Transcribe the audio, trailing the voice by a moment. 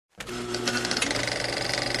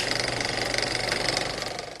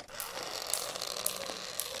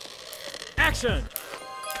Action!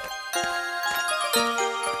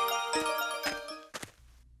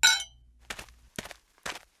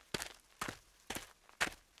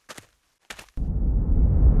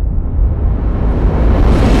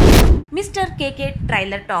 Mister.KK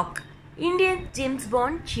trailer talk. Indian James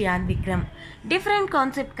bond Chiyaan Vikram different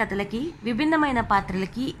concept కథలకి విభిన్నమైన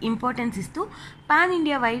పాత్రలకి importance ఇస్తూ pan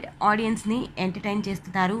India wide ఆడియన్స్ని entertain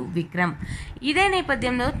చేస్తున్నారు విక్రమ్. ఇదే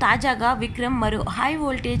నేపథ్యంలో తాజాగా విక్రమ్ మరో హై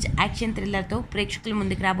వోల్టేజ్ యాక్షన్ థ్రిల్లర్తో ప్రేక్షకుల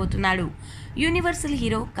ముందుకు రాబోతున్నాడు. యూనివర్సల్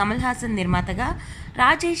హీరో కమల్ హాసన్ నిర్మాతగా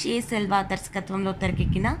RajeshMSelva దర్శకత్వంలో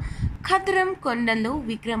తెరకెక్కిన ఖత్రం కొండల్లో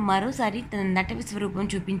విక్రమ్ మరోసారి తన నట విశ్వరూపం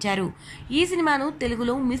చూపించారు. ఈ సినిమాను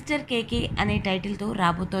తెలుగులో Mister.KK అనే టైటిల్తో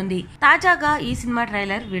రాబోతోంది. తాజాగా ఈ సినిమా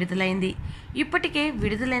ట్రైలర్ విడుదలైంది. ఇప్పటికే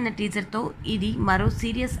విడుదలైన టీజర్తో ఇది మరో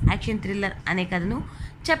సీరియస్ యాక్షన్ థ్రిల్లర్ అనే కథను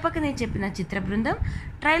చెప్పకనే చెప్పిన చిత్ర బృందం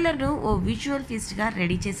ట్రైలర్ను ఓ విజువల్ ఫీస్ట్గా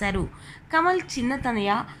రెడీ చేశారు. కమల్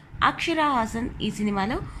చిన్నతనయ అక్షరా హాసన్ ఈ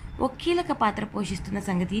సినిమాలో ఓ కీలక పాత్ర పోషిస్తున్న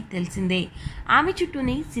సంగతి తెలిసిందే. ఆమె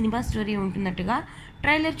చుట్టూనే సినిమా స్టోరీ ఉంటున్నట్టుగా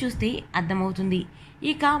ట్రైలర్ చూస్తే అర్థమవుతుంది.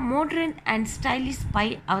 ఇక మోడ్రన్ అండ్ స్టైలిష్ స్పై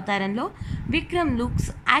అవతారంలో విక్రమ్ లుక్స్,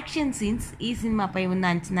 యాక్షన్ సీన్స్ ఈ సినిమాపై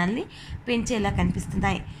ఉన్న అంచనాల్ని పెంచేలా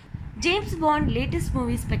కనిపిస్తున్నాయి. జేమ్స్ బాండ్ లేటెస్ట్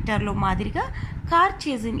మూవీ స్పెక్టర్లో మాదిరిగా కార్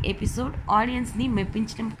చేజింగ్ ఎపిసోడ్ ఆడియన్స్ని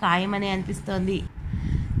మెప్పించడం ఖాయమనే అనిపిస్తోంది.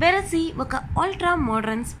 వెరసి ఒక ultra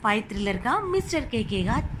modern spy థ్రిల్లర్గా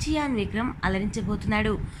Mister.KKగా Chiyaan Vikram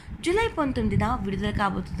అలరించబోతున్నాడు. July 19న విడుదల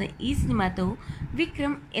కాబోతున్న ఈ సినిమాతో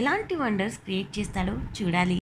విక్రమ్ ఎలాంటి వండర్స్ క్రియేట్ చేస్తాడో చూడాలి.